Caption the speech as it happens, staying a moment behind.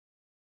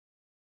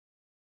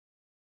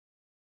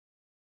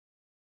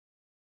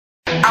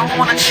I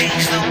wanna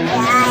change the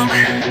world.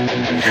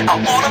 I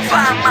wanna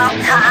find my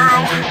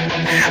pearl.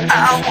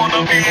 I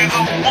wanna be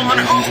the one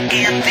who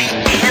in the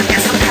end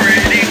gets a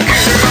pretty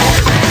girl.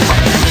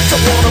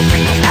 Don't wanna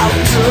be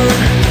outdone.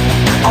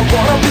 I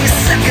wanna be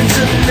second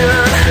to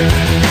none.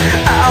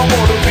 I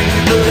wanna be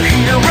the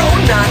hero,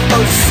 not a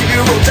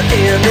zero to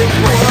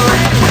anyone.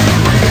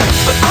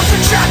 But I'm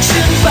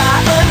subtraction by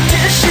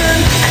addition,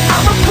 and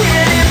I'm a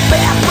pretty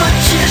bad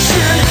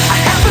magician. I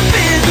haven't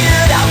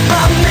figured out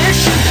my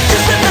mission,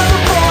 just another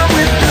boy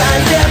with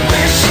blind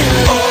ambition.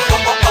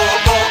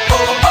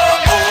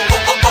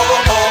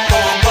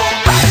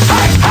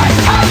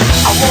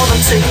 I wanna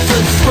take the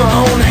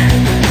throne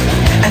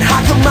and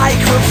hide the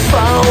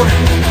microphone.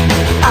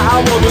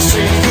 I wanna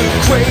sing the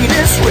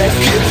greatest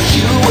record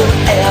you will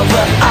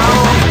ever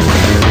own.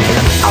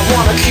 I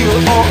wanna cure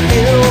all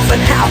ills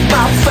and have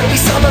my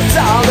face on a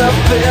dollar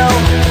bill.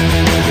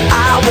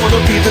 I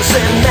wanna be the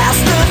Zen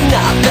master,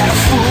 not the